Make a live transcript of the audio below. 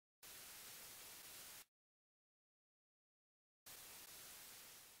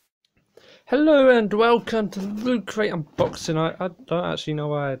Hello and welcome to Lootcrate unboxing. I don't actually know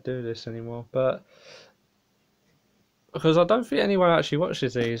why I do this anymore, but because I don't think anyone actually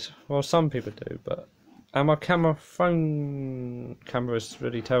watches these. Well, some people do, but and my phone camera is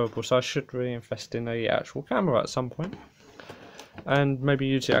really terrible, so I should really invest in a actual camera at some point and maybe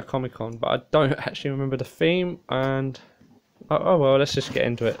use it at Comic-Con. But I don't actually remember the theme, and oh well, let's just get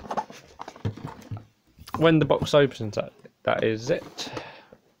into it. When the box opens, that is it.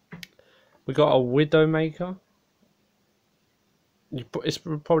 We got a Widowmaker. It's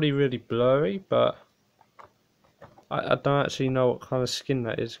probably really blurry, but I don't actually know what kind of skin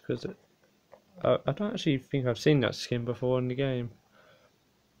that is because I don't actually think I've seen that skin before in the game.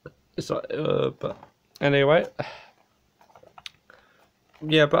 It's like, but anyway,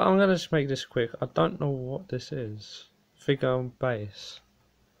 yeah. But I'm gonna just make this quick. I don't know what this is. Figure on base.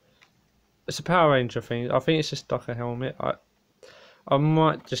 It's a Power Ranger thing. I think it's just like a helmet. I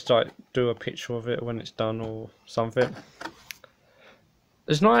might just like do a picture of it when it's done or something.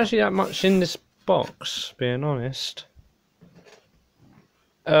 There's not actually that much in this box, being honest.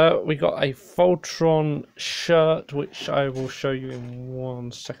 We got a Voltron shirt, which I will show you in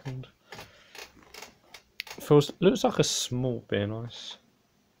 1 second. Looks like a small, being honest.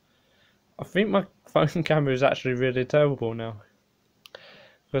 I think my phone camera is actually really terrible now.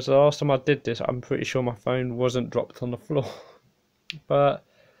 Because the last time I did this, I'm pretty sure my phone wasn't dropped on the floor. But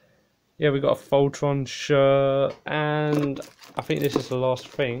yeah, we got a Voltron shirt, and I think this is the last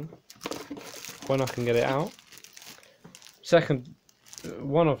thing when I can get it out.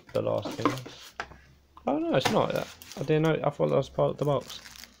 One of the last things. Oh no, it's not that. I didn't know. I thought that was part of the box.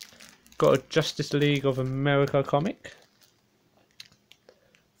 Got a Justice League of America comic,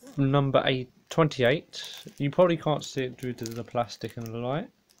 number 28. You probably can't see it due to the plastic and the light.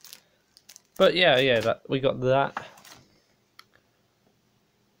 But yeah, we got that.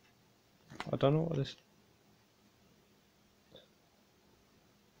 I don't know what this.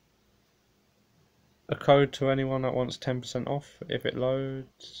 A code to anyone that wants 10% off if it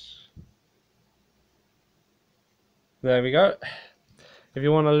loads. There we go. If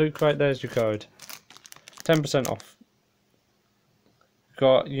you want a Loot Crate, there's your code. 10% off.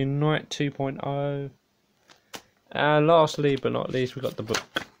 Got Unite 2.0. And lastly but not least, we got the book.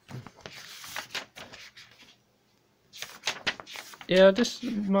 Yeah, this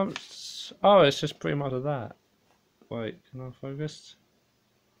month's. Oh, it's just pretty much of that. Wait, can I focus?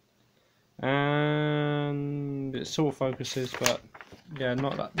 And it sort of focuses, but yeah,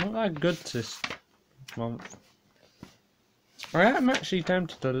 not that good this month. I am actually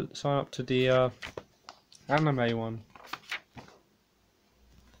tempted to sign up to the anime one.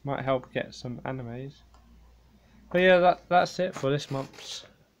 Might help get some animes. But yeah, that's it for this month's.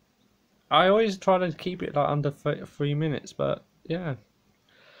 I always try to keep it like under 3 minutes, but yeah.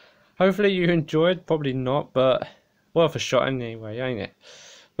 Hopefully you enjoyed. Probably not, but worth a shot anyway, ain't it?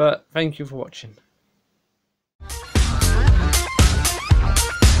 But thank you for watching.